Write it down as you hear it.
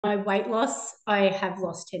My weight loss, I have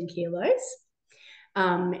lost 10 kilos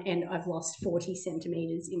and I've lost 40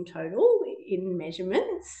 centimeters in total in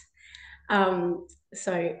measurements.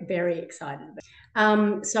 So very excited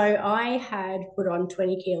about so I had put on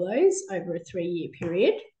 20 kilos over a 3-year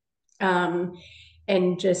period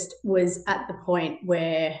and just was at the point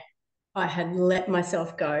where I had let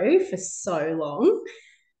myself go for so long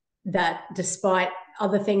that despite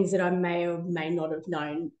other things that I may or may not have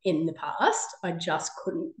known in the past, I just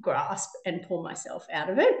couldn't grasp and pull myself out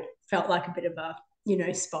of it. Felt like a bit of a,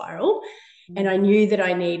 spiral. And I knew that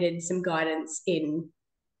I needed some guidance in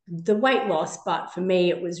the weight loss, but for me,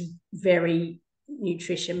 it was very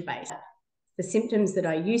nutrition based. The symptoms that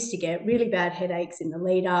I used to get, really bad headaches in the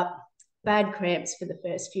lead up, bad cramps for the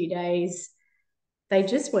first few days, they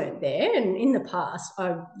just weren't there. And in the past,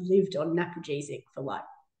 I lived on Napagesic for like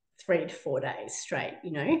 3 to 4 days straight,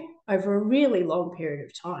 over a really long period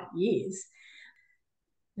of time, years.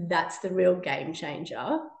 That's the real game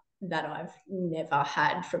changer that I've never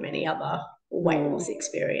had from any other weight loss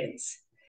experience.